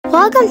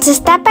Welcome to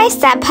Step by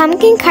Step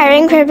Pumpkin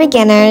Carving for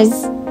Beginners.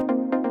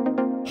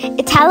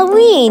 It's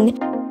Halloween,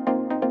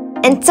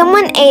 and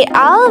someone ate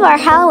all of our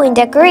Halloween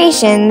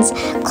decorations.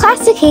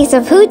 Classic case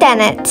of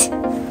whodunit.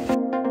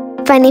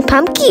 Funny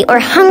Pumpkin or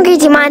Hungry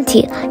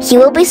Diamante? You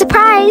will be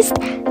surprised.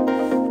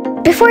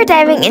 Before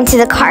diving into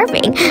the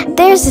carving,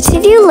 there's a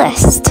to-do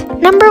list.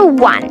 Number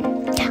 1.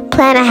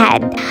 Plan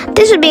ahead.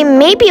 This would be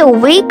maybe a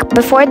week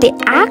before the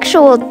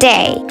actual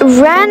day.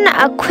 Run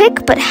a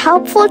quick but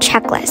helpful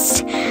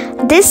checklist.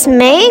 This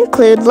may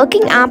include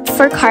looking up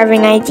for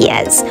carving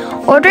ideas,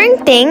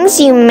 ordering things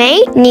you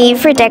may need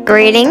for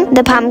decorating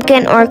the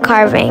pumpkin or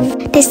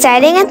carving,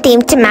 deciding a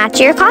theme to match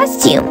your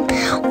costume,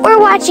 or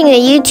watching a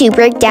YouTube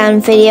breakdown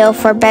video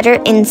for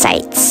better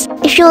insights.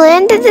 If you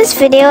landed this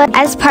video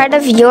as part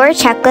of your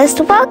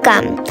checklist,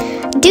 welcome.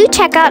 Do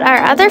check out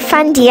our other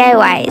fun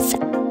DIYs.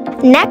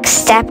 Next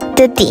step,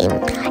 the theme.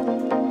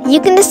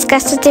 You can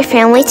discuss with your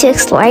family to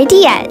explore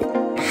ideas.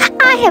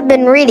 I have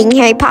been reading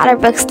Harry Potter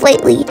books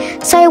lately,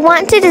 so I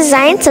want to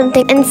design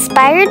something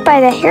inspired by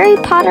the Harry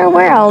Potter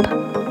world.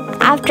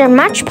 After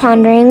much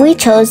pondering, we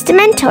chose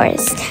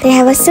Dementors. They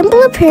have a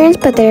simple appearance,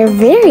 but they're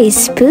very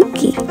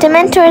spooky.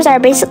 Dementors are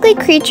basically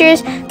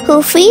creatures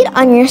who feed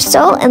on your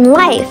soul and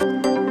life,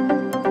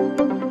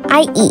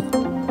 i.e.,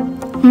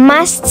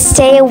 must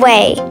stay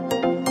away.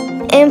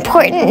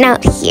 Important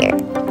note here.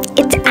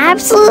 It's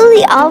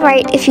absolutely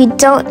alright if you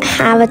don't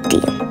have a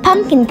theme.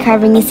 Pumpkin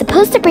carving is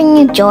supposed to bring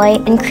you joy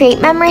and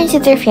create memories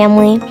with your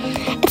family.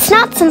 It's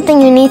not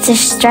something you need to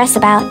stress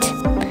about.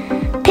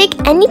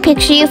 Pick any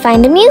picture you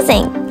find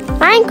amusing.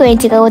 I'm going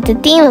to go with the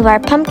theme of our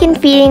pumpkin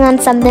feeding on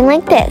something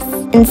like this,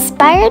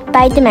 inspired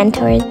by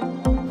Dementors.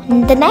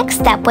 The next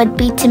step would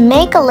be to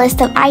make a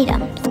list of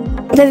items.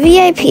 The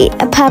VIP,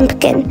 a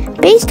pumpkin.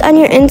 Based on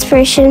your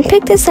inspiration,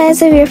 pick the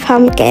size of your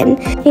pumpkin.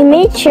 We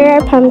made sure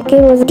our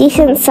pumpkin was a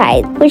decent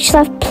size, which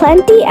left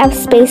plenty of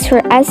space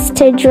for us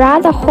to draw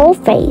the whole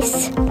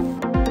face.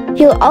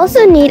 You'll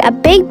also need a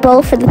big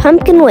bowl for the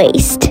pumpkin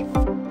waste.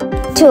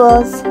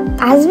 Tools.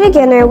 As a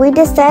beginner, we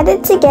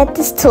decided to get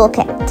this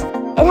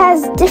toolkit. It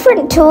has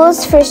different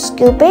tools for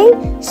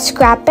scooping,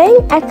 scrapping,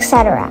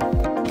 etc.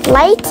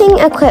 Lighting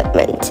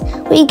equipment.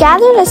 We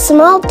gathered a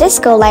small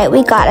disco light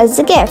we got as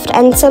a gift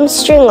and some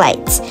string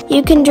lights.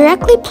 You can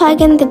directly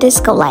plug in the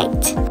disco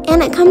light.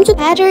 And it comes with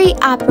battery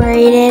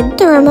operated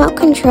the remote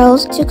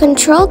controls to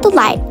control the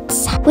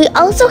lights. We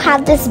also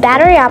have this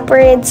battery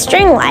operated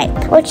string light,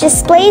 which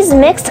displays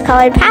mixed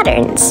colored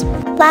patterns.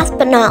 Last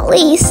but not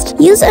least,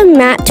 use a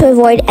mat to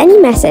avoid any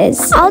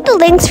messes. All the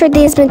links for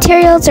these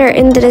materials are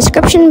in the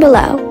description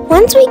below.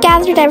 Once we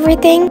gathered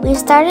everything, we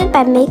started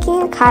by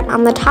making a cut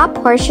on the top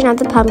portion of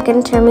the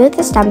pumpkin to remove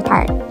the stem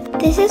part.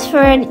 This is for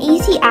an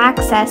easy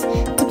access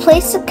to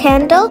place a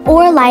candle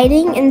or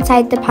lighting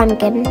inside the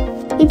pumpkin.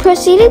 We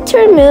proceeded to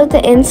remove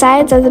the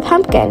insides of the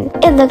pumpkin.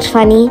 It looked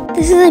funny.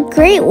 This is a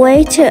great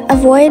way to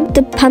avoid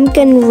the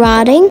pumpkin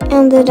rotting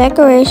and the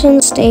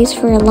decoration stays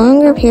for a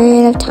longer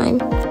period of time.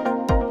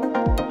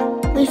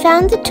 We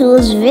found the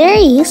tools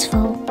very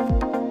useful.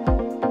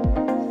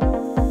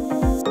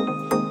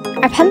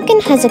 Our pumpkin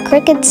has a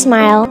crooked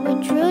smile.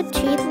 We drew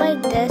teeth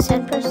like this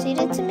and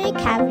proceeded to make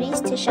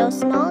cavities to show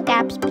small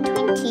gaps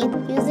between teeth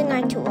using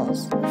our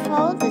tools. We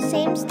followed the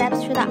same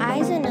steps for the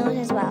eyes and nose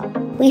as well.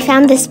 We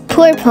found this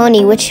poor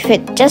pony which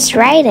fit just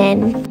right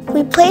in.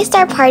 We placed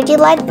our party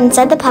light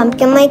inside the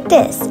pumpkin like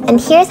this,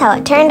 and here's how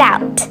it turned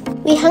out.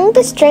 We hung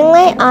the string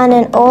light on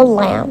an old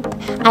lamp.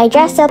 I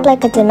dressed up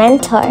like a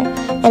Dementor,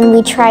 and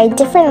we tried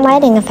different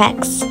lighting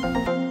effects.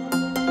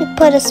 We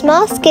put a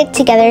small skit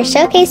together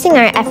showcasing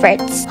our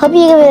efforts. Hope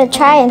you give it a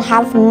try and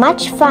have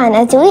much fun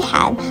as we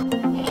had.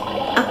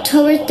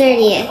 October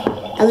 30th,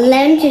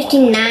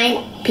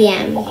 11:59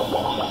 p.m.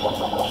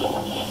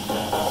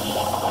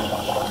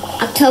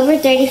 October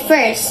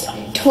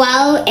 31st,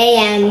 12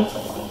 a.m.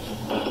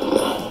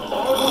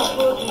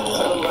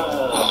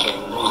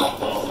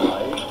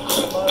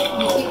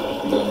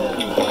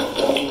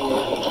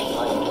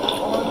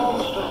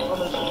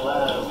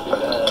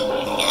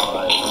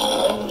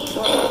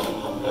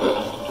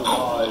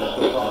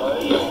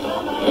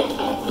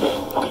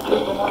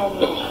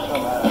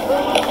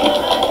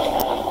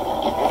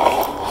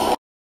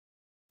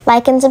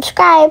 Like and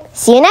subscribe.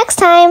 See you next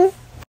time!